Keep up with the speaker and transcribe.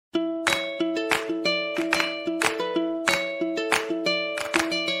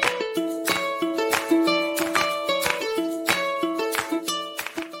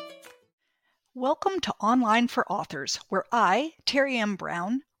to Online for Authors, where I, Terry M.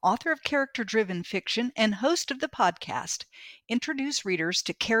 Brown, author of character-driven fiction and host of the podcast, introduce readers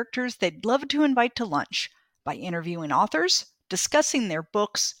to characters they'd love to invite to lunch by interviewing authors, discussing their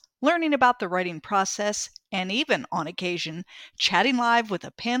books, learning about the writing process, and even, on occasion, chatting live with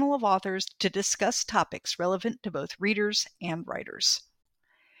a panel of authors to discuss topics relevant to both readers and writers.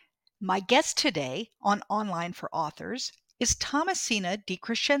 My guest today on Online for Authors is Tomasina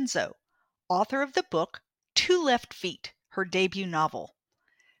Decrescenzo, author of the book Two Left Feet, her debut novel.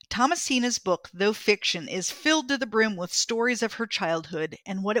 Tomasina's book, though fiction, is filled to the brim with stories of her childhood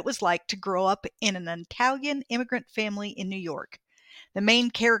and what it was like to grow up in an Italian immigrant family in New York. The main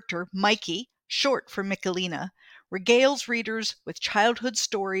character, Mikey, short for Michelina, regales readers with childhood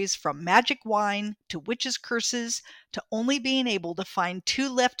stories from magic wine to witches' curses to only being able to find two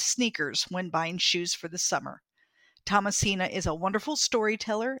left sneakers when buying shoes for the summer. Tomasina is a wonderful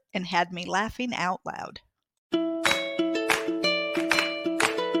storyteller and had me laughing out loud.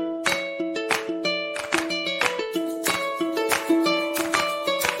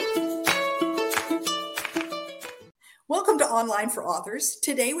 Welcome to Online for Authors.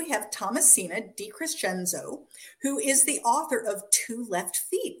 Today we have Tomasina Decrescenzo, who is the author of Two Left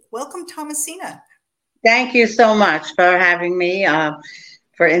Feet. Welcome, Tomasina. Thank you so much for having me,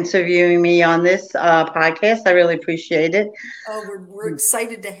 for interviewing me on this podcast. I really appreciate it. Oh, we're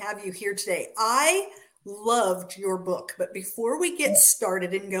excited to have you here today. I loved your book, but before we get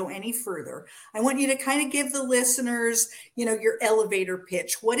started and go any further, I want you to kind of give the listeners, your elevator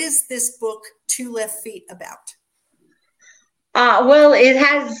pitch. What is this book, Two Left Feet, about? Well, it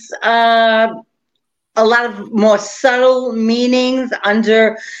has a lot of more subtle meanings,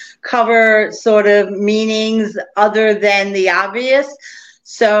 undercover sort of meanings other than the obvious.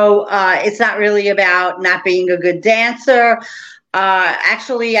 So it's not really about not being a good dancer.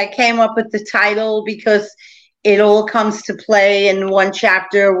 Actually, I came up with the title because it all comes to play in one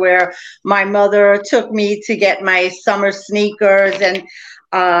chapter where my mother took me to get my summer sneakers, and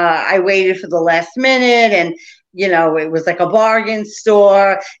I waited for the last minute, and it was like a bargain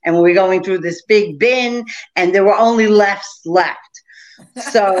store, and we were going through this big bin, and there were only lefts left.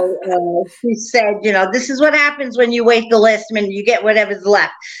 So she said, this is what happens when you wait the last minute, you get whatever's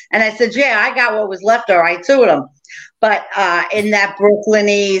left. And I said, yeah, I got what was left, all right, two of them. But in that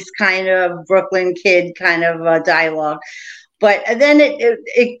Brooklynese kind of Brooklyn kid kind of dialogue. But then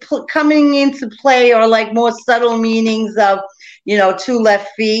it coming into play are like more subtle meanings of, two left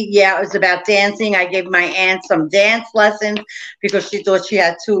feet. Yeah, it was about dancing. I gave my aunt some dance lessons because she thought she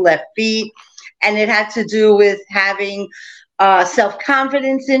had two left feet. And it had to do with having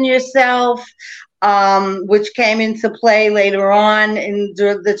self-confidence in yourself, which came into play later on in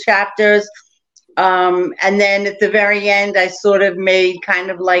the chapters. And then at the very end, I sort of made kind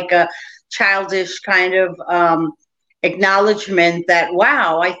of like a childish kind of acknowledgement that,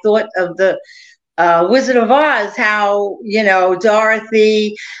 wow, I thought of the Wizard of Oz, how,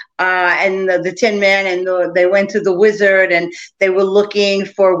 Dorothy and the Tin Man, and they went to the wizard and they were looking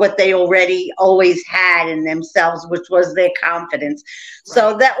for what they already always had in themselves, which was their confidence. Right.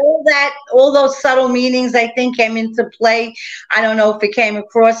 So all those subtle meanings, I think, came into play. I don't know if it came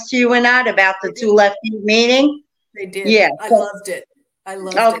across to you or not about the two left feet meaning. They did. Yeah. I loved it.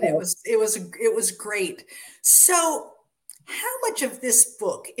 Okay. It was great. So how much of this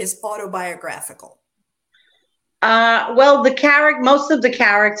book is autobiographical? Well, most of the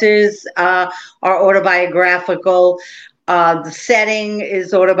characters are autobiographical. The setting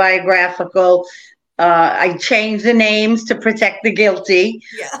is autobiographical. I changed the names to protect the guilty,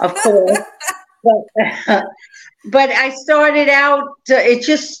 of course. But I started out, it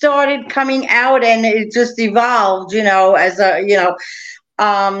just started coming out and it just evolved, as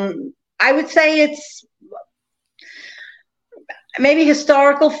I would say it's maybe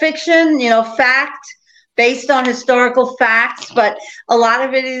historical fiction, fact, based on historical facts, but a lot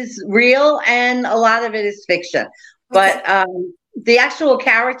of it is real and a lot of it is fiction. Okay. But the actual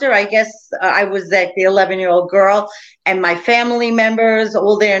character, I guess I was the 11-year-old girl, and my family members,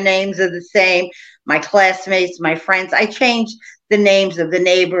 all their names are the same. My classmates, my friends, I changed the names of the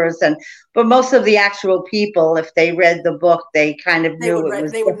neighbors, but most of the actual people, if they read the book, they kind of knew it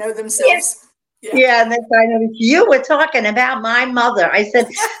was. They would know themselves. Yeah. Yeah, and then you were talking about my mother. I said,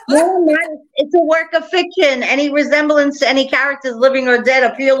 no, it's a work of fiction. Any resemblance to any characters, living or dead,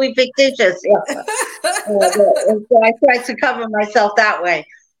 are purely fictitious. Yeah. So I tried to cover myself that way.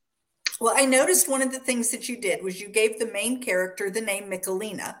 Well, I noticed one of the things that you did was you gave the main character the name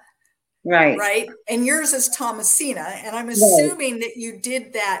Michelina. Right. And yours is Tomasina. And I'm assuming that you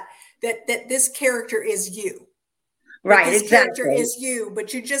did that this character is you. Right, this exactly. character is you,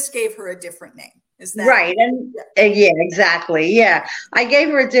 but you just gave her a different name. Is that Right. And yeah, exactly. Yeah. I gave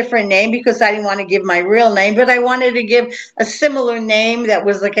her a different name because I didn't want to give my real name, but I wanted to give a similar name that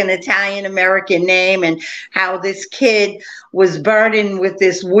was like an Italian American name, and how this kid was burdened with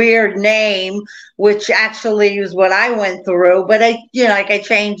this weird name, which actually is what I went through. But I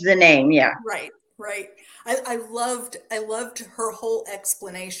changed the name. Yeah. right? Right. I loved her whole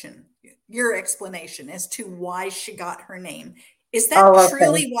explanation, your explanation as to why she got her name. Is that Oh, okay.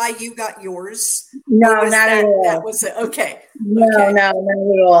 truly why you got yours? Or No, was not at that all. was it? Okay. No, Okay. no,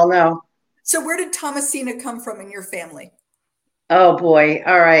 not at all. No. So where did Tomasina come from in your family? Oh boy.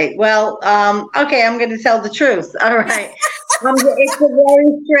 All right. Well, okay, I'm going to tell the truth. All right. It's a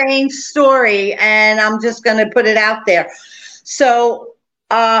very strange story, and I'm just going to put it out there. So,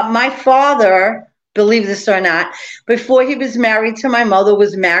 my father, believe this or not, before he was married to my mother,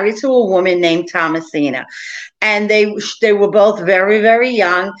 was married to a woman named Tomasina, and they were both very, very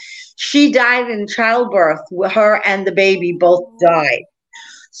young. She died in childbirth. Her and the baby both died.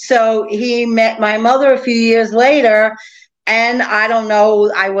 So he met my mother a few years later, and I don't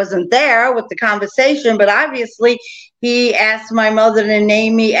know, I wasn't there with the conversation, but obviously he asked my mother to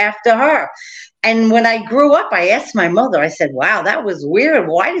name me after her. And when I grew up, I asked my mother, I said, wow, that was weird.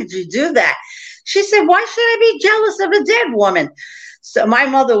 Why did you do that? She said, why should I be jealous of a dead woman? So my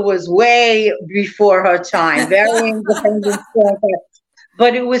mother was way before her time, very independent.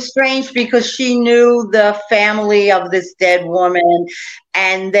 But it was strange because she knew the family of this dead woman,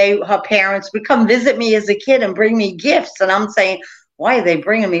 and her parents would come visit me as a kid and bring me gifts. And I'm saying, why are they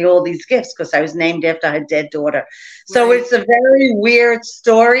bringing me all these gifts? Because I was named after her dead daughter. So Right. it's a very weird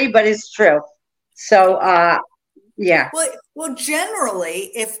story, but it's true. So, yeah. Well,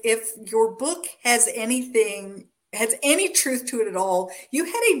 generally, if your book has any truth to it at all, you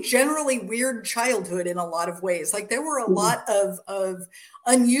had a generally weird childhood in a lot of ways. Like there were a lot of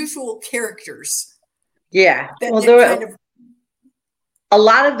unusual characters Yeah. that, Well, that kind of a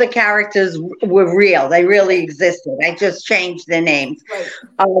lot of the characters were real. They really existed. I just changed their names. right.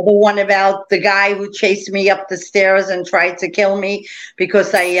 The one about the guy who chased me up the stairs and tried to kill me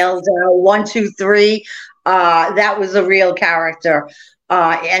because I yelled out 1, 2, 3. That was a real character.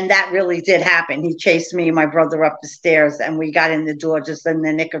 And that really did happen. He chased me and my brother up the stairs, and we got in the door just in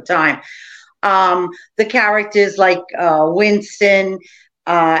the nick of time. The characters like Winston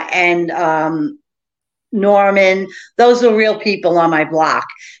and Norman, those were real people on my block.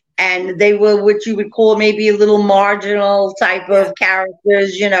 And they were what you would call maybe a little marginal type of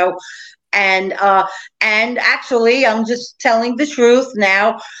characters, And actually, I'm just telling the truth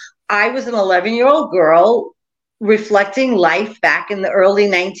now. I was an 11-year-old girl reflecting life back in the early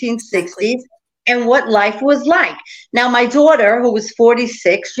 1960s. Exactly. And what life was like. Now, my daughter, who was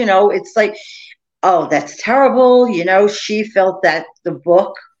 46, it's like, oh, that's terrible. She felt that the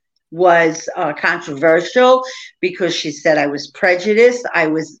book was controversial because she said I was prejudiced. I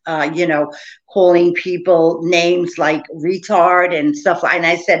was, calling people names like retard and stuff. And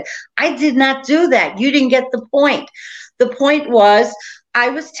I said, I did not do that. You didn't get the point. The point was, I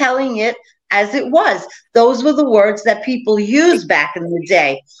was telling it as it was. Those were the words that people used back in the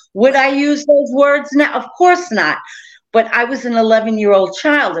day. Would I use those words now? Of course not. But I was an 11-year-old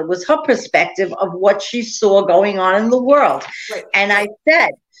child. It was her perspective of what she saw going on in the world. Right. And I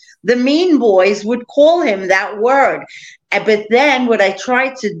said, the mean boys would call him that word. But then what I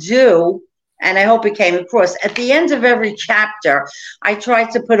tried to do, and I hope it came across, at the end of every chapter, I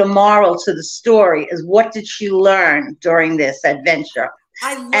tried to put a moral to the story, is what did she learn during this adventure?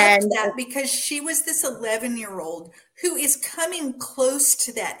 I loved that because she was this 11-year-old who is coming close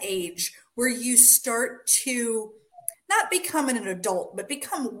to that age where you start to not become an adult, but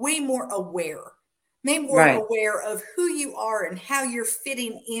become way more aware. Aware of who you are and how you're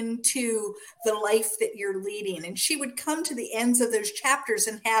fitting into the life that you're leading. And she would come to the ends of those chapters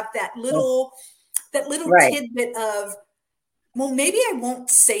and have that little tidbit of, well, maybe I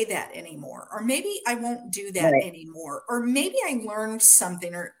won't say that anymore, or maybe I won't do that anymore, or maybe I learned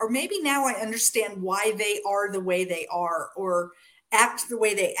something, or maybe now I understand why they are the way they are, or act the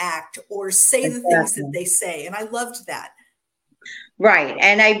way they act, or say the things that they say. And I loved that. Right.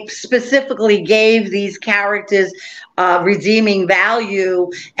 And I specifically gave these characters redeeming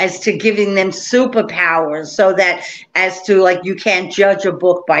value as to giving them superpowers, so that as to like, you can't judge a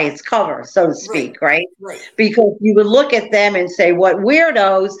book by its cover, so to speak, right? Because you would look at them and say, what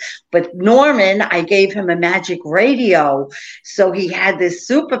weirdos. But Norman, I gave him a magic radio. So he had this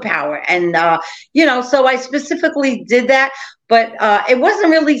superpower. And, so I specifically did that. But it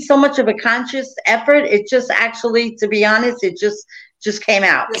wasn't really so much of a conscious effort. It just actually, to be honest, it just just came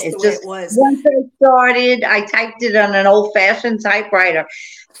out. Just It the way just, it was. once I started, I typed it on an old-fashioned typewriter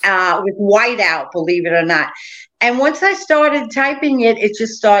with whiteout, believe it or not. And once I started typing it, it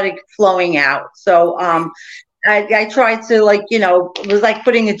just started flowing out. So I tried to, like, it was like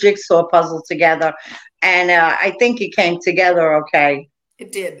putting a jigsaw puzzle together. And I think it came together okay.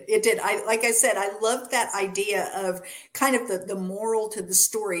 It did. It did. Like I said, I loved that idea of kind of the moral to the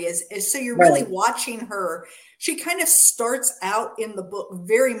story is so you're really watching her. She kind of starts out in the book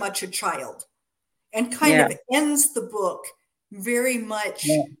very much a child and kind of ends the book very much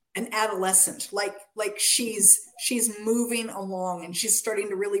an adolescent, like she's moving along and she's starting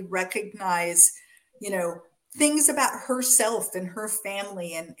to really recognize, things about herself and her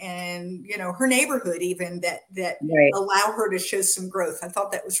family and her neighborhood even that allow her to show some growth. I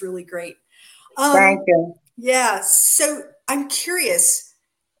thought that was really great. Thank you. Yeah. So I'm curious,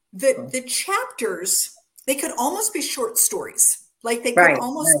 the chapters, they could almost be short stories. Like they could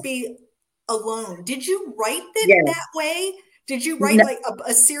almost be alone. Did you write it that way? Did you write like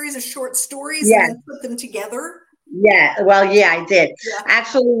a series of short stories and then put them together? Yeah, well, I did. Yeah.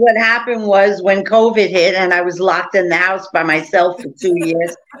 Actually, what happened was when COVID hit and I was locked in the house by myself for 2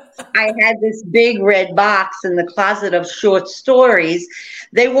 years, I had this big red box in the closet of short stories.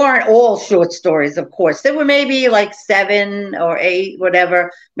 They weren't all short stories, of course. There were maybe like 7 or 8, whatever,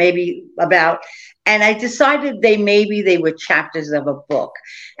 maybe about. And I decided maybe they were chapters of a book.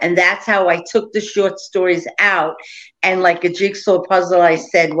 And that's how I took the short stories out. And like a jigsaw puzzle, I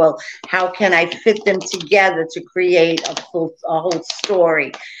said, well, how can I fit them together to create a whole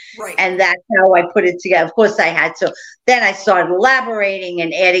story? Right. And that's how I put it together. Of course, I had to. Then I started elaborating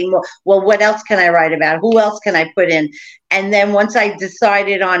and adding more. Well, what else can I write about? Who else can I put in? And then once I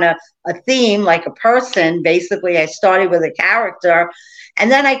decided on a theme, like a person, basically I started with a character. And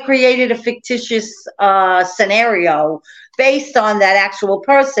then I created a fictitious scenario based on that actual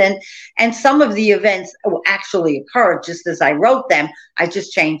person. And some of the events actually occurred just as I wrote them. I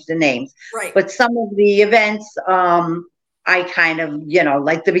just changed the names. Right. But some of the events, I kind of,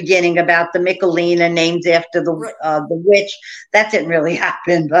 like the beginning about the Michelina named after the witch. That didn't really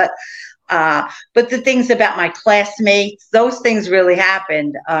happen. But the things about my classmates, those things really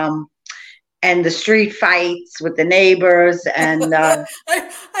happened. And the street fights with the neighbors, and I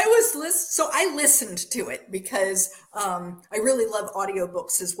listened to it because I really love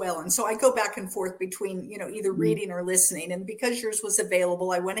audiobooks as well, and so I go back and forth between either reading or listening. And because yours was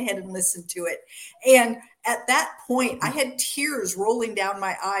available, I went ahead and listened to it. And at that point, I had tears rolling down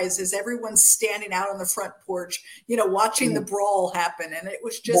my eyes as everyone's standing out on the front porch, watching the brawl happen, and it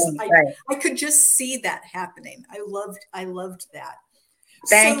was just I could just see that happening. I loved that.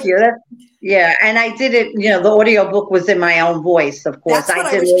 Thank you. And I did it, the audiobook was in my own voice, of course. That's what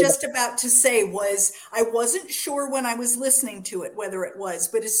I was just about to say was I wasn't sure when I was listening to it, whether it was,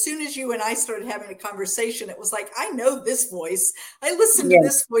 but as soon as you and I started having a conversation, it was like, I know this voice. I listened to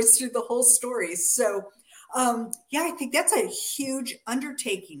this voice through the whole story. So, I think that's a huge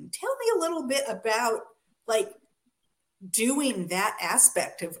undertaking. Tell me a little bit about like doing that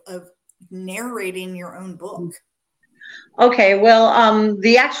aspect of narrating your own book. Okay, well,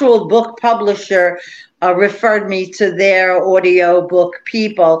 the actual book publisher referred me to their audio book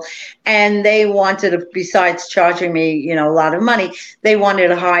people, and they wanted, besides charging me, a lot of money, they wanted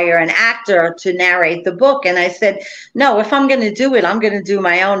to hire an actor to narrate the book. And I said, no, if I'm going to do it, I'm going to do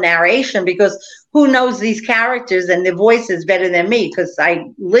my own narration, because who knows these characters and their voices better than me, because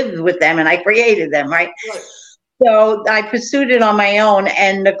I lived with them and I created them, right? So I pursued it on my own,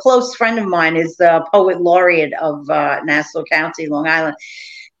 and a close friend of mine is the poet laureate of Nassau County, Long Island,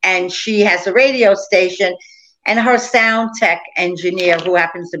 and she has a radio station, and her sound tech engineer, who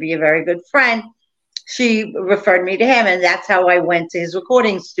happens to be a very good friend, she referred me to him, and that's how I went to his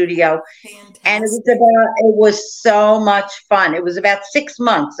recording studio. Fantastic. And it was so much fun. It was about 6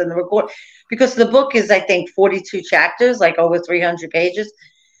 months in the record, because the book is, I think, 42 chapters, like over 300 pages.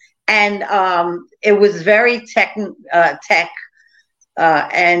 And it was very tech,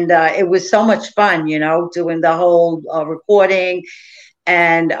 and it was so much fun, doing the whole recording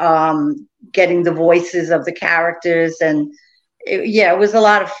and getting the voices of the characters. And it was a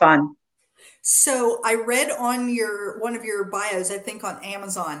lot of fun. So I read on one of your bios, I think on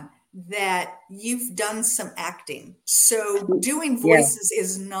Amazon, that you've done some acting. So doing voices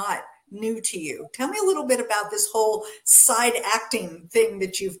is not new to you. Tell me a little bit about this whole side acting thing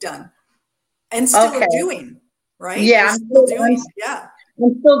that you've done and still are doing, right? Yeah, I'm still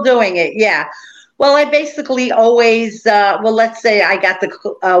doing it. Yeah. Well, I basically always, let's say I got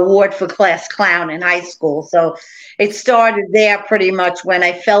the award for class clown in high school. So it started there pretty much when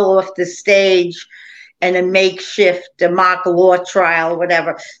I fell off the stage in a makeshift, a mock law trial,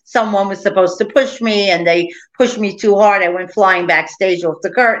 whatever. Someone was supposed to push me, and they pushed me too hard. I went flying backstage off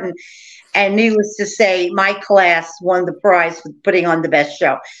the curtain. And needless to say, my class won the prize for putting on the best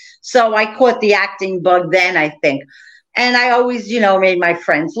show. So I caught the acting bug then, I think. And I always, made my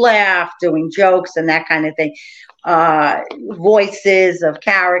friends laugh, doing jokes and that kind of thing, voices of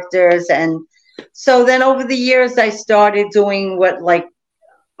characters. And so then over the years, I started doing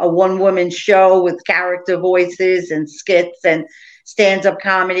a one-woman show with character voices and skits and stand-up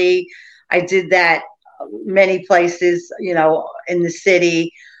comedy. I did that many places, in the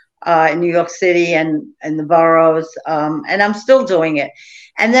city, in New York City and the boroughs, and I'm still doing it.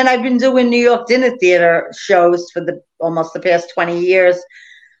 And then I've been doing New York dinner theater shows for almost the past 20 years,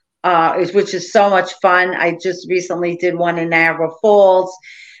 which is so much fun. I just recently did one in Niagara Falls,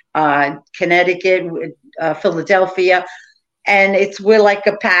 Connecticut, Philadelphia. And we're like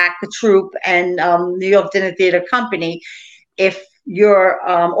a troupe, and New York Dinner Theater Company. If your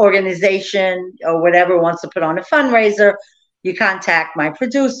organization or whatever wants to put on a fundraiser, you contact my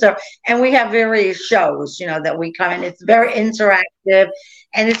producer, and we have various shows, that we come in. It's very interactive,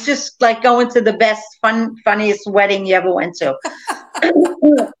 and it's just like going to the best, funniest wedding you ever went to.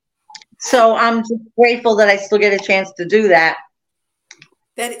 So I'm just grateful that I still get a chance to do that.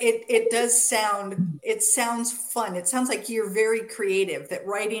 That it sounds fun. It sounds like you're very creative, that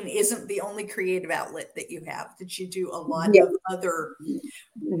writing isn't the only creative outlet that you have, that you do a lot of other.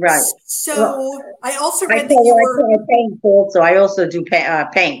 Right. So I also read that you were. I paint also. I also do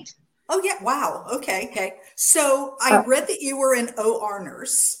paint. Oh yeah. Wow. Okay. So I read that you were an OR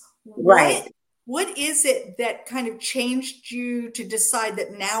nurse. Right. What is it that kind of changed you to decide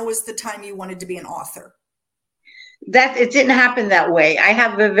that now is the time you wanted to be an author? That it didn't happen that way. I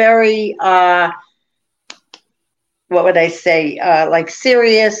have a very what would I say, like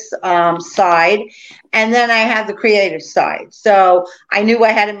serious side, and then I have the creative side. So I knew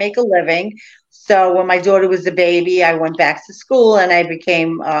I had to make a living. So when my daughter was a baby, I went back to school and I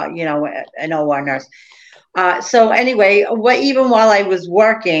became an OR nurse. So anyway, even while I was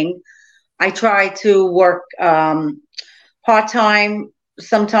working, I tried to work part-time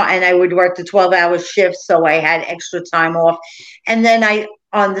sometime, and I would work the 12-hour shifts, so I had extra time off. And then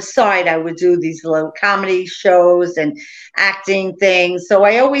on the side, I would do these little comedy shows and acting things. So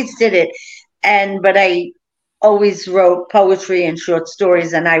I always did it. But I always wrote poetry and short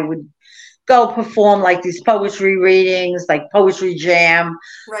stories, and I would go perform like these poetry readings, like Poetry Jam.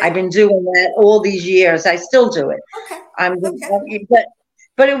 Right. I've been doing that all these years. I still do it. Okay.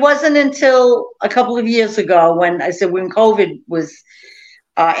 But it wasn't until a couple of years ago when COVID was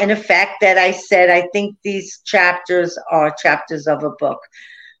in effect, that I said, I think these chapters are chapters of a book.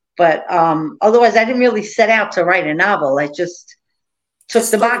 But otherwise, I didn't really set out to write a novel. I just took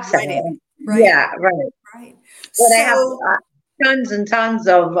the box out. Right. Yeah, right. But I have tons and tons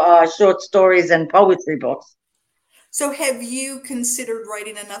of short stories and poetry books. So have you considered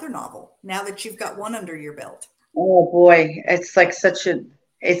writing another novel now that you've got one under your belt? Oh, boy. It's like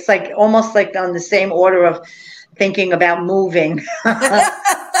almost like on the same order of thinking about moving.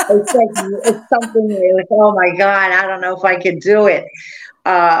 It's something like, oh my God, I don't know if I could do it.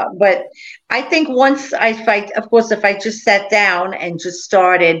 But I think once if I just sat down and just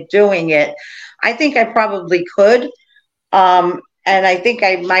started doing it, I think I probably could. And I think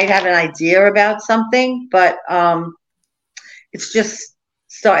I might have an idea about something, but it's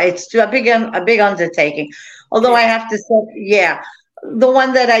a big undertaking. Although I have to say, the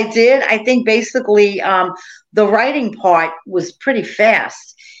one that I did, I think basically the writing part was pretty fast.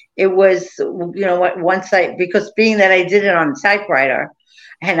 It was, because being that I did it on a typewriter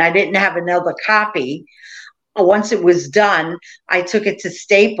and I didn't have another copy, once it was done, I took it to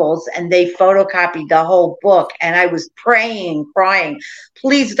Staples and they photocopied the whole book. And I was praying, crying,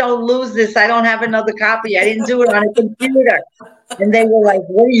 please don't lose this. I don't have another copy. I didn't do it on a computer. And they were like,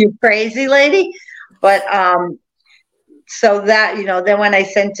 what are you, crazy lady? But so that, then when I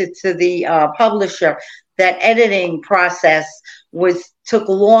sent it to the publisher, that editing process took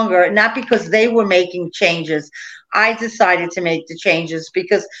longer, not because they were making changes. I decided to make the changes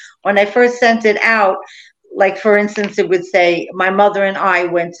because when I first sent it out, like, for instance, it would say, my mother and I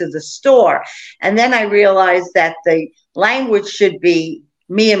went to the store. And then I realized that the language should be,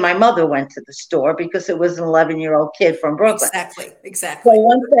 me and my mother went to the store, because it was an 11-year-old kid from Brooklyn. Exactly. So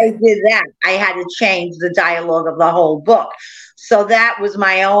once I did that, I had to change the dialogue of the whole book. So that was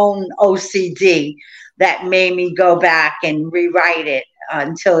my own OCD that made me go back and rewrite it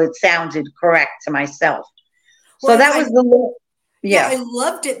until it sounded correct to myself. So that was I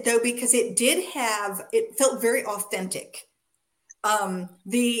loved it though, because it felt very authentic.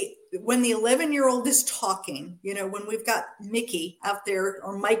 When the 11-year-old is talking, you know, when we've got Mickey out there,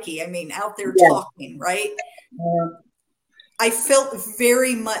 or Mikey, I mean, out there talking, right? I felt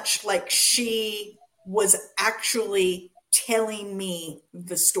very much like she was actually telling me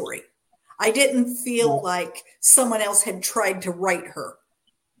the story. I didn't feel like someone else had tried to write her.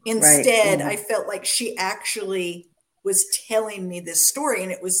 Instead, I felt like she actually was telling me this story,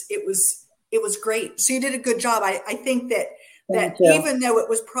 and it was great. So you did a good job. I think that even though it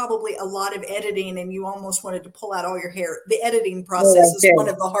was probably a lot of editing and you almost wanted to pull out all your hair, the editing process is one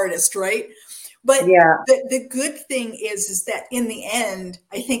of the hardest, right? But the good thing is that in the end,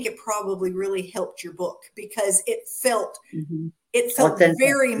 I think it probably really helped your book, because it felt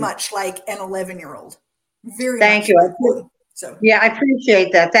very much like an 11-year-old. Thank you. So yeah, I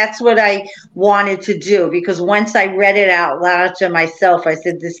appreciate that. That's what I wanted to do, because once I read it out loud to myself, I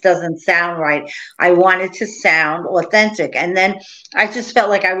said, this doesn't sound right. I wanted to sound authentic. And then I just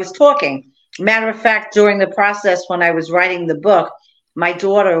felt like I was talking. Matter of fact, during the process when I was writing the book, my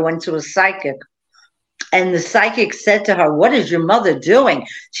daughter went to a psychic. And the psychic said to her, what is your mother doing?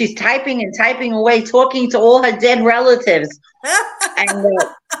 She's typing and typing away, talking to all her dead relatives. And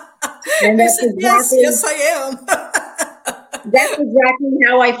that's exactly, yes, I am. That's exactly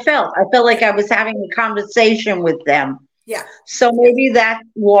how I felt. I felt like I was having a conversation with them. Yeah. So maybe that's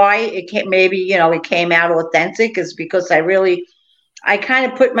why it came, maybe, you know, it came out authentic, is because I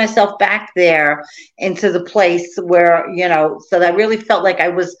kind of put myself back there into the place where, you know, so that I really felt like I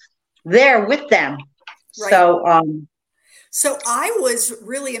was there with them. Right. So I was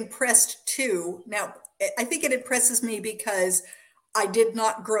really impressed too. Now, I think it impresses me because I did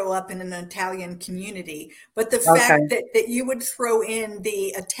not grow up in an Italian community, but the fact that you would throw in the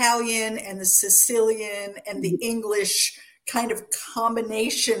Italian and the Sicilian and the English kind of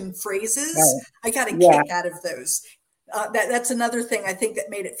combination phrases, I got a kick out of those. That's another thing I think that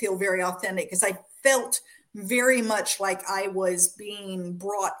made it feel very authentic, because I felt very much like I was being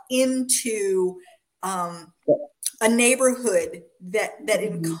brought into a neighborhood that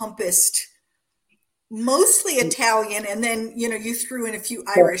encompassed mostly Italian, and then, you know, you threw in a few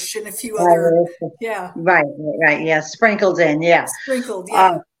Irish and a few other, sprinkled in,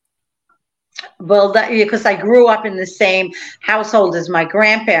 well, because I grew up in the same household as my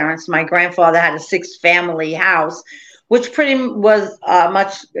grandparents. My grandfather had a 6-family house, which pretty was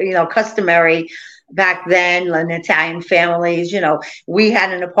much, you know, customary back then in Italian families. You know, we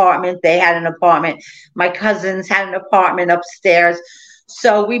had an apartment, they had an apartment, my cousins had an apartment upstairs.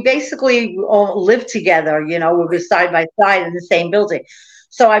 So we basically all lived together, you know, we were side by side in the same building.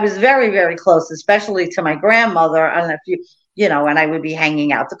 So I was very, very close, especially to my grandmother. I don't know if you know, and I would be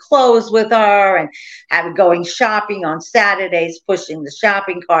hanging out the clothes with her and going shopping on Saturdays, pushing the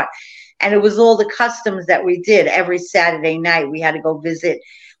shopping cart. And it was all the customs that we did. Every Saturday night, we had to go visit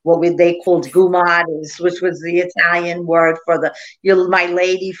what they called gumadas, which was the Italian word for my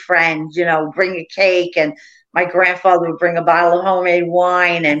lady friend, you know, bring a cake, and my grandfather would bring a bottle of homemade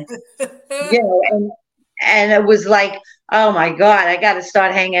wine, and you know, and it was like, oh my God, I got to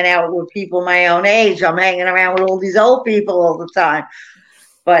start hanging out with people my own age. I'm hanging around with all these old people all the time.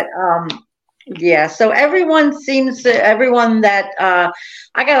 But so everyone that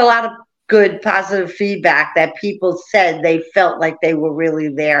I got a lot of good positive feedback that people said they felt like they were really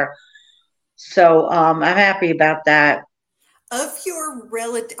there. So I'm happy about that. Of your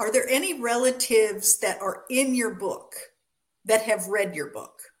relative, are there any relatives that are in your book that have read your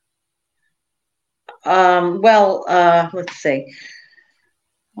book? Let's see.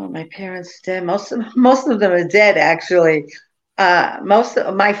 Well, my parents dead. Most of them are dead, actually. Most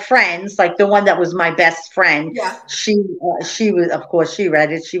of my friends, like the one that was my best friend, she was, of course, she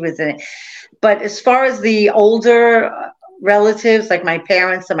read it. She was in it. But as far as the older relatives, like my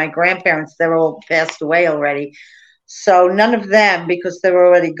parents and my grandparents, they're all passed away already. So none of them, because they were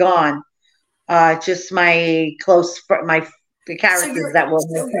already gone. Just my the characters that were.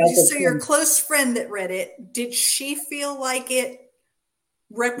 So your close friend that read it, did she feel like it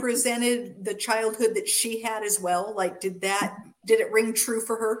represented the childhood that she had as well? Like, did it ring true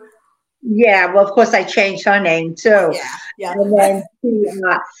for her? Yeah, well, of course, I changed her name too. Yeah. And then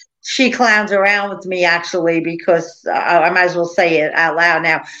she clowns around with me, actually, because I might as well say it out loud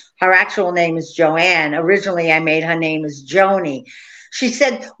now. Her actual name is Joanne. Originally, I made her name as Joni. She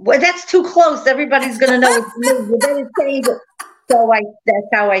said, well, that's too close. Everybody's going to know it's me. You better change it. So that's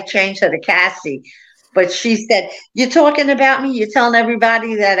how I changed her to Cassie. But she said, you're talking about me. You're telling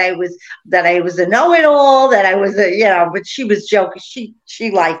everybody that I was a know-it-all, that I was a, you know, but she was joking.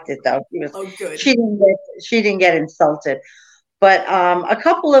 She liked it, though. Good. She didn't get insulted. But a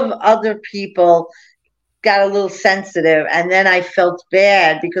couple of other people got a little sensitive, and then I felt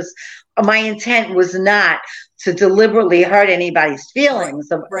bad because my intent was not to deliberately hurt anybody's feelings,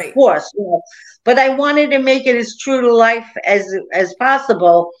 of course, but I wanted to make it as true to life as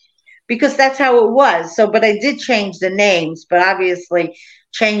possible, because that's how it was. So, but I did change the names, but obviously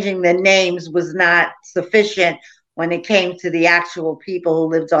changing the names was not sufficient when it came to the actual people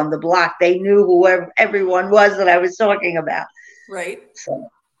who lived on the block. They knew whoever everyone was that I was talking about. Right.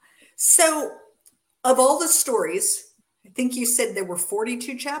 So of all the stories, I think you said there were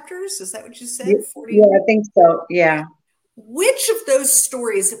 42 chapters. Is that what you said? 40? Yeah, I think so. Yeah. Which of those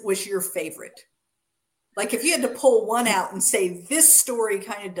stories was your favorite? Like if you had to pull one out and say, this story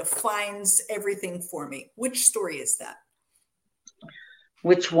kind of defines everything for me, which story is that?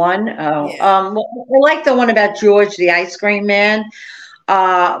 Which one? Oh, yeah. I like the one about George, the ice cream man.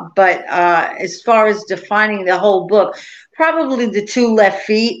 But as far as defining the whole book, probably the 2 Left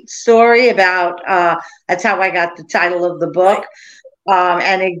Feet story about, that's how I got the title of the book. Right.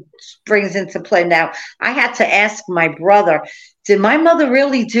 And it brings into play now. I had to ask my brother, did my mother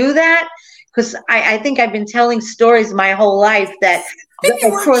really do that? Because I think I've been telling stories my whole life that you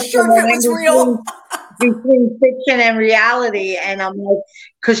weren't sure if it was real. Between fiction and reality. And I'm like,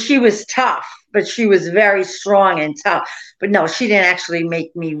 because she was tough, but she was very strong and tough. But no, she didn't actually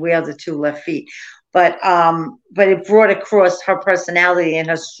make me wear the 2 left feet. But it brought across her personality and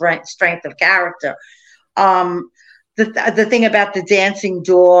her strength of character. The thing about the dancing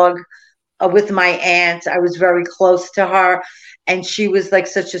dog with my aunt, I was very close to her. And she was like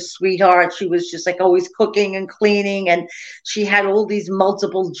such a sweetheart. She was just like always cooking and cleaning. And she had all these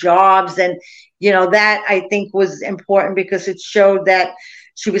multiple jobs. And, that I think was important because it showed that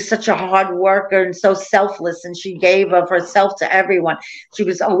she was such a hard worker and so selfless. And she gave of herself to everyone. She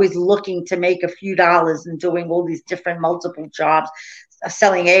was always looking to make a few dollars and doing all these different multiple jobs,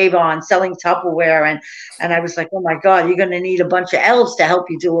 selling Avon, selling Tupperware. And I was like, oh my God, you're going to need a bunch of elves to help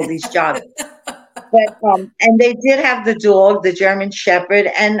you do all these jobs. But and they did have the dog, the German Shepherd,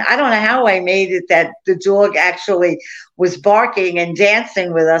 and I don't know how I made it that the dog actually was barking and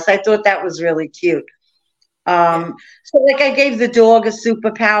dancing with us. I thought that was really cute. So like I gave the dog a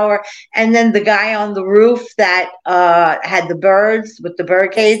superpower, and then the guy on the roof that had the birds with the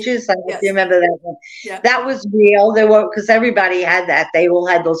bird cages. I don't know if you remember that one. Yeah. That was real. There were, because everybody had that. They all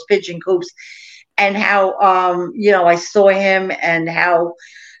had those pigeon coops, and how I saw him and how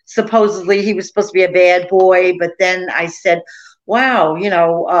supposedly he was supposed to be a bad boy, but then I said, wow,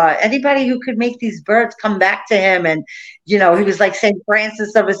 anybody who could make these birds come back to him. And, he was like St.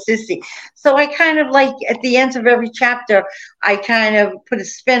 Francis of Assisi. So I kind of like at the end of every chapter, I kind of put a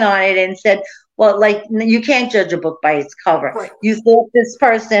spin on it and said, well, like, you can't judge a book by its cover. Right. You thought this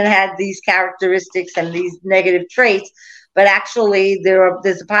person had these characteristics and these negative traits, but actually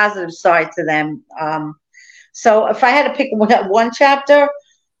there's a positive side to them. So if I had to pick one chapter,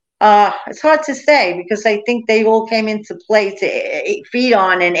 it's hard to say because I think they all came into play to feed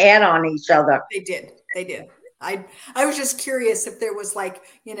on and add on each other. They did. I was just curious if there was like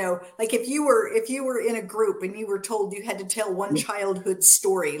if you were in a group and you were told you had to tell one childhood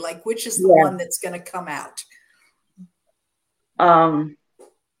story, like which is the one that's going to come out?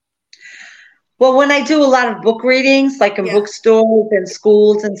 Well, when I do a lot of book readings, like in bookstores and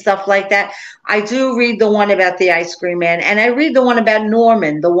schools and stuff like that, I do read the one about the ice cream man. And I read the one about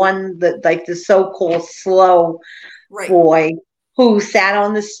Norman, the one that like the so-called slow boy who sat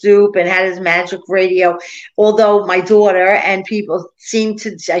on the stoop and had his magic radio. Although my daughter and people seem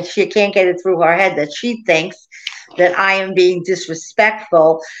to, she can't get it through her head that she thinks that I am being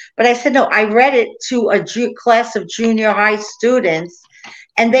disrespectful. But I said, no, I read it to a class of junior high students.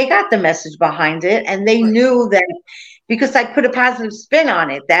 And they got the message behind it, and they knew that because I put a positive spin on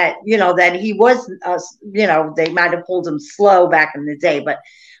it, that, that he was, they might have pulled him slow back in the day, but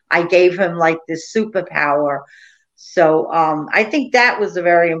I gave him like this superpower. So I think that was a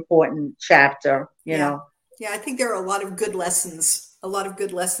very important chapter, you know. Yeah, I think there are a lot of good lessons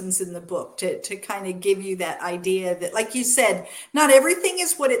in the book to kind of give you that idea that, like you said, not everything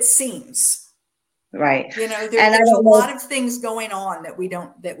is what it seems. Right. There's a lot of things going on that we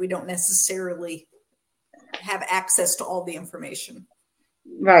don't necessarily have access to all the information.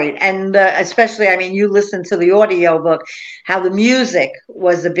 Right. And especially, you listen to the audio book, how the music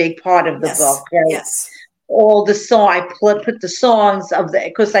was a big part of the book. Right? Yes. All the I put the songs of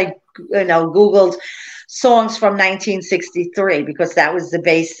because I, Googled songs from 1963 because that was the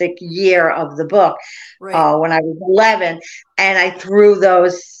basic year of the book when I was 11, and I threw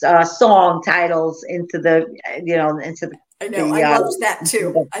those song titles into the I know. I loved that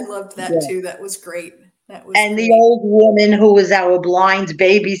too. Too. That was great. The old woman who was our blind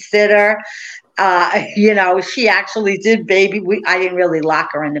babysitter. she actually did baby. I didn't really lock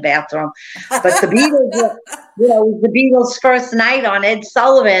her in the bathroom, but the Beatles, it was the Beatles' first night on Ed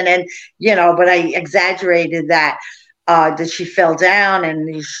Sullivan, and but I exaggerated that. That she fell down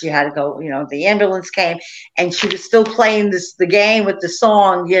and she had to go. The ambulance came, and she was still playing the game with the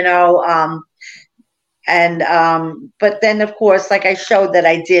song. But then of course, like I showed that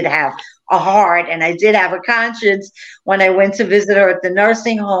I did have a heart and I did have a conscience when I went to visit her at the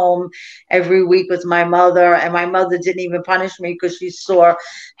nursing home every week with my mother, and my mother didn't even punish me because she saw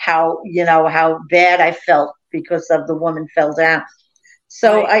how bad I felt because of the woman fell down.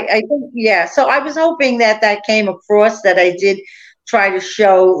 So Right. I think, yeah, so I was hoping that came across, that I did try to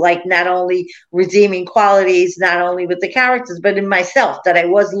show like not only redeeming qualities, not only with the characters, but in myself, that I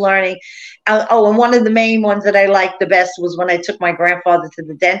was learning. And one of the main ones that I liked the best was when I took my grandfather to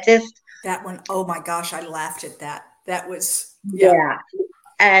the dentist. That one, oh my gosh, I laughed at that. That was, yeah. Yeah.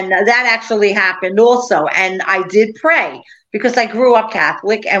 And that actually happened also. And I did pray because I grew up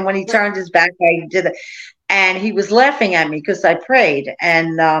Catholic. And when he turned his back, I did it. And he was laughing at me because I prayed.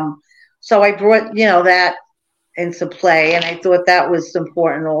 And so I brought, that into play. And I thought that was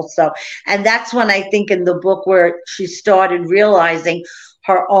important also. And that's when I think in the book where she started realizing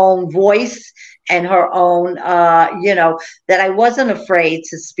her own voice and her own, that I wasn't afraid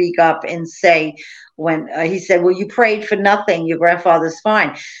to speak up and say, when he said, well, you prayed for nothing, your grandfather's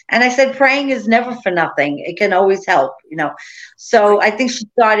fine. And I said, praying is never for nothing. It can always help, So I think she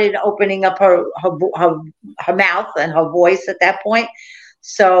started opening up her mouth and her voice at that point.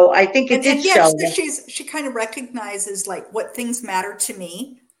 So I think it did show. So she kind of recognizes like what things matter to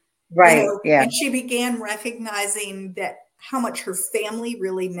me. Right. Yeah. And she began recognizing that how much her family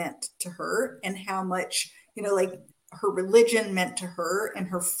really meant to her, and how much, like her religion meant to her, and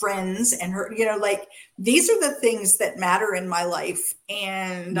her friends, and her, like these are the things that matter in my life.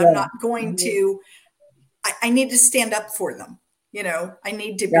 And I'm not going to, I need to stand up for them. I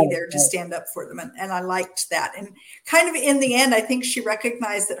need to be there to stand up for them. And I liked that. And kind of in the end, I think she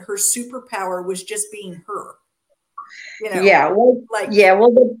recognized that her superpower was just being her. Yeah. Well,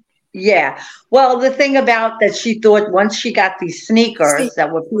 Well, the thing about that, she thought once she got these sneakers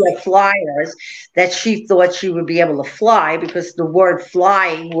that were flyers, that she thought she would be able to fly, because the word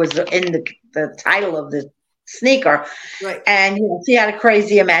flying was in the title of the sneaker. Right. And she had a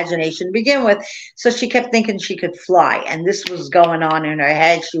crazy imagination to begin with. So she kept thinking she could fly. And this was going on in her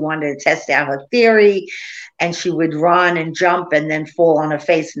head. She wanted to test out her theory. And she would run and jump and then fall on her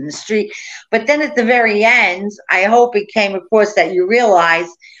face in the street. But then at the very end, I hope it came across that you realize,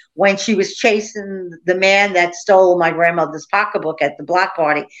 when she was chasing the man that stole my grandmother's pocketbook at the block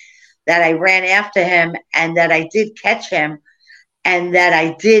party, that I ran after him and that I did catch him, and that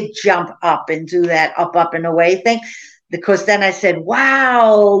I did jump up and do that up and away thing. Because then I said,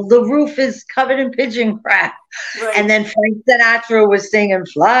 wow, the roof is covered in pigeon crap. Right. And then Frank Sinatra was singing,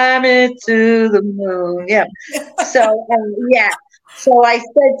 fly me to the moon. Yeah. So, yeah. So I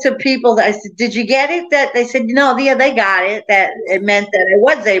said to people, I said, did you get it? That they said, no, yeah, they got it. That it meant that I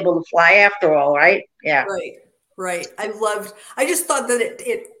was able to fly after all, right? Yeah. Right. I just thought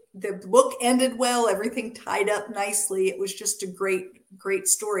that the book ended well, everything tied up nicely. It was just a great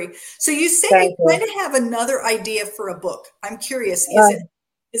story. So you say you kind of have another idea for a book. I'm curious,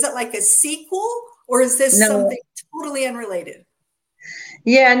 is it like a sequel, or is this something totally unrelated?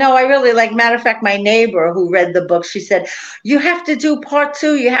 Yeah, no, I really like, matter of fact, my neighbor who read the book, she said, you have to do part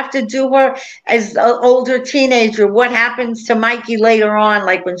 2. You have to do her as an older teenager. What happens to Mikey later on,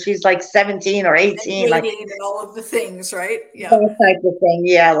 like when she's like 17 or 18. And and all of the things, right? Yeah. That type of thing.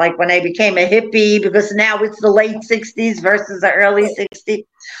 Yeah, like when I became a hippie, because now it's the late 60s versus the early 60s.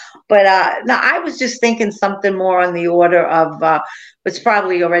 But no, I was just thinking something more on the order of what's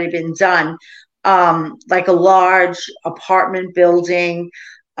probably already been done. Like a large apartment building,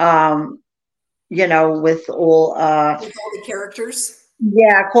 with all with all the characters.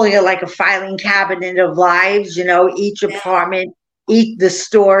 Yeah, calling it like a filing cabinet of lives. Each apartment, the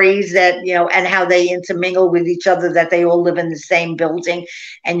stories that and how they intermingle with each other. That they all live in the same building,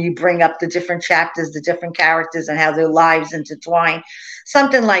 and you bring up the different chapters, the different characters, and how their lives intertwine.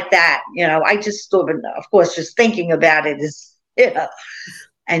 Something like that. I just thought, of course, just thinking about it is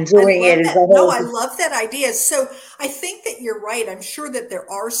and doing it is a whole. No, I love that idea. So I think that you're right. I'm sure that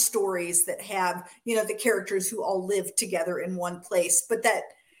there are stories that have, the characters who all live together in one place, but that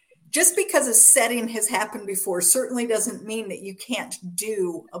just because a setting has happened before certainly doesn't mean that you can't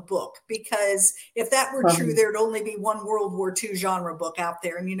do a book, because if that were true, there'd only be one World War II genre book out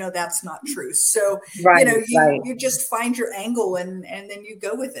there, and that's not true. So you just find your angle and then you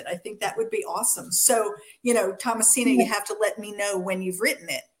go with it. I think that would be awesome. So Tomasina, you have to let me know when you've written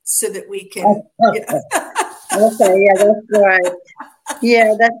it, so that we can, Okay, yeah, that's right.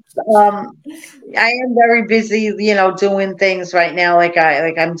 Yeah, I am very busy, doing things right now.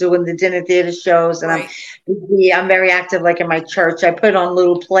 I'm doing the dinner theater shows, and right. I'm very active, like in my church. I put on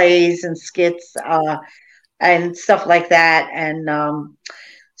little plays and skits, and stuff like that. And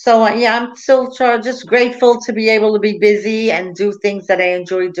so, yeah, I'm still just grateful to be able to be busy and do things that I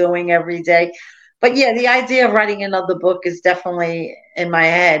enjoy doing every day. But yeah, the idea of writing another book is definitely in my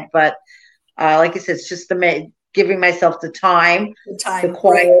head. But like I said, it's just giving myself the time, the Right.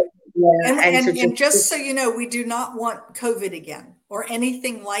 quiet, yeah, and to And just. just so you know, we do not want COVID again or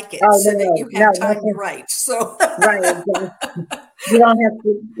anything like it, Oh so that no, you no, have time to nothing. write. So Right, exactly. You don't have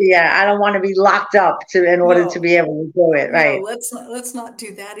to. Yeah, I don't want to be locked up in order to no, be able to do it. no, Right. let's not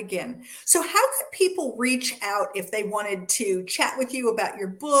do that again. So how could people reach out if they wanted to chat with you about your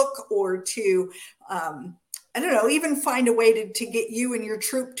book, or to I don't know, even find a way to get you and your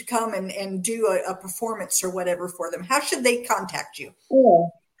troupe to come and do a performance or whatever for them? How should they contact you? Yeah.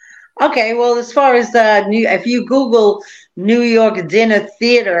 Okay. Well, as far as if you Google New York Dinner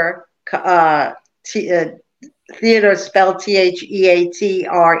Theater, t, theater spelled Theatre,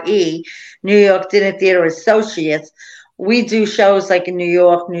 New York Dinner Theater Associates. We do shows like in New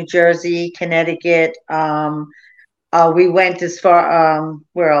York, New Jersey, Connecticut. We went as far,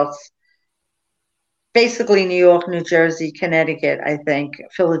 where else? Basically New York, New Jersey, Connecticut, I think,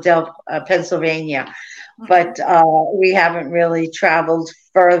 Philadelphia, Pennsylvania. But we haven't really traveled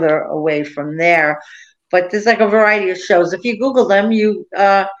further away from there. But there's like a variety of shows. If you Google them,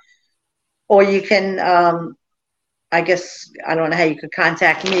 or you can, I guess, I don't know how you could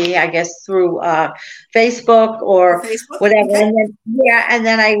contact me, I guess through Facebook Or or Facebook? whatever. Okay. And then, yeah, and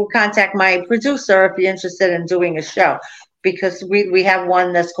then I will contact my producer if you're interested in doing a show. Because we have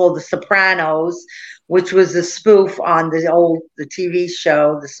one that's called The Sopranos, which was a spoof on the TV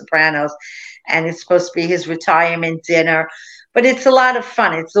show, The Sopranos. And it's supposed to be his retirement dinner. But it's a lot of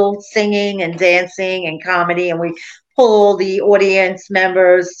fun. It's all singing and dancing and comedy. And we pull all the audience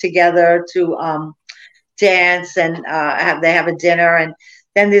members together to dance and they have a dinner. And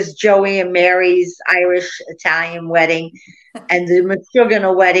then there's Joey and Mary's Irish Italian wedding, and the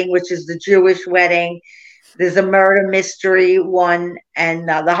Mashugana wedding, which is the Jewish wedding. There's a murder mystery one, and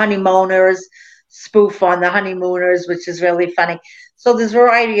the honeymooners spoof on the honeymooners, which is really funny. So there's a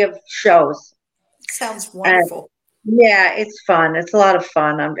variety of shows. Sounds And wonderful. yeah, it's fun. It's a lot of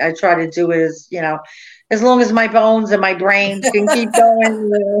fun. I try to do it as long as my bones and my brain can keep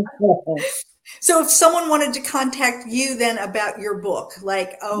going. So if someone wanted to contact you then about your book,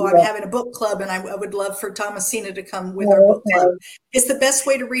 like, oh, I'm Yeah. having a book club and I would love for Tomasina to come with our book club, Okay. is the best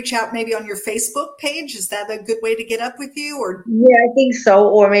way to reach out maybe on your Facebook page? Is that a good way to get up with you? Or Yeah, I think so.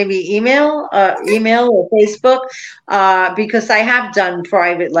 Or maybe okay, email or Facebook, because I have done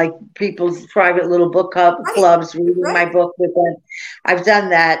like people's private little book right, clubs, reading right. my book with them. I've done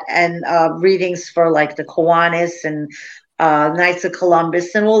that, and readings for like the Kiwanis and Knights of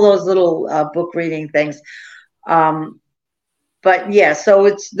Columbus and all those little book reading things. Um, but yeah,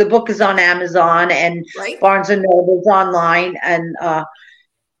 so the book is on Amazon and Right. Barnes and Noble's online, and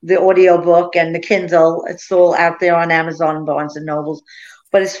the audiobook and the Kindle. It's all out there on Amazon and Barnes and Nobles.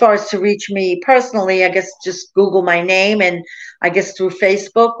 But as far as to reach me personally, I guess just Google my name, and I guess through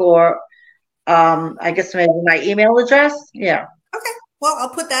Facebook, or I guess maybe my email address. Yeah. Okay. Well, I'll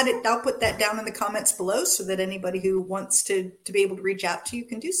put that down in the comments below so that anybody who wants to be able to reach out to you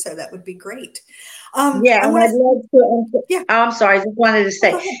can do so. That would be great. Yeah, I and want I'd to, love to. yeah, I'm sorry, I just wanted to go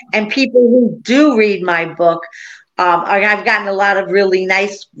say, ahead. and people who do read my book, I've gotten a lot of really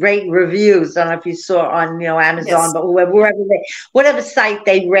nice, great reviews. I don't know if you saw on, Amazon, Yes. but whatever site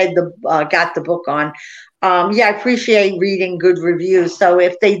they got the book on. Yeah, I appreciate reading good reviews. So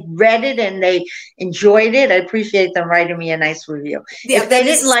if they read it and they enjoyed it, I appreciate them writing me a nice review. Yeah, If they that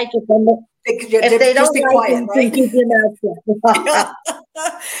didn't is, like it, if they just don't be like it, quiet, you can right? keep your mouth Yeah. shut.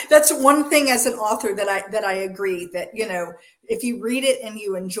 That's one thing as an author that I agree that, if you read it and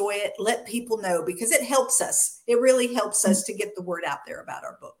you enjoy it, let people know, because it helps us. It really helps us to get the word out there about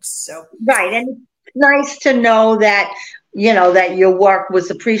our books. So Right. And it's nice to know that, that your work was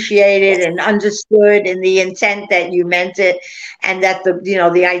appreciated yes, and understood, and the intent that you meant it, and that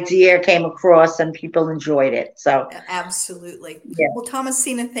the idea came across and people enjoyed it. So, absolutely. yeah. Well,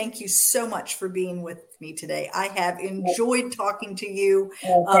 Thomasina, thank you so much for being with me today. I have enjoyed talking to you.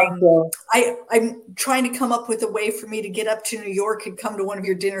 Thank you. I'm trying to come up with a way for me to get up to New York and come to one of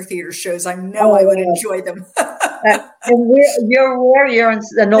your dinner theater shows. I know I would Oh, enjoy them. And you're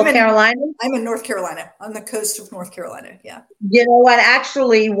in North Carolina? I'm in North Carolina, on the coast of North Carolina. Yeah. You know what?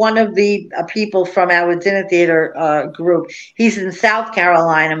 Actually, one of the people from our dinner theater group, he's in South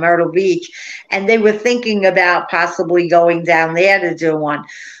Carolina, Myrtle Beach, and they were thinking about possibly going down there to do one.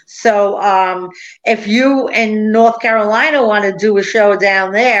 So, if you in North Carolina want to do a show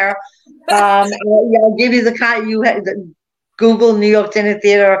down there, I'll give you Google New York Dinner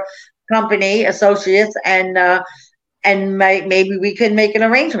Theater Company Associates, and maybe we could make an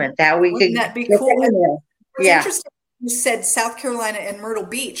arrangement that we Wouldn't could that be get cool? them in there. What's Yeah. interesting, you said South Carolina and Myrtle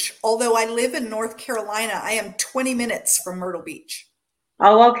Beach. Although I live in North Carolina, I am 20 minutes from Myrtle Beach.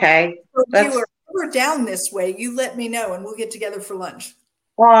 Oh, okay. So if you are ever down this way, you let me know and we'll get together for lunch.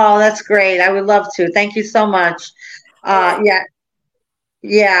 Oh, that's great. I would love to. Thank you so much. Yeah.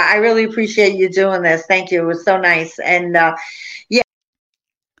 Yeah, I really appreciate you doing this. Thank you. It was so nice. And yeah.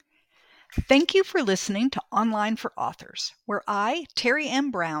 Thank you for listening to Online for Authors, where I, Terry M.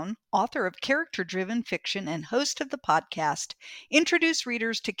 Brown, author of character-driven fiction and host of the podcast, introduce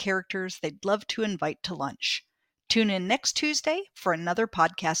readers to characters they'd love to invite to lunch. Tune in next Tuesday for another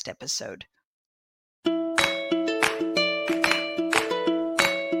podcast episode.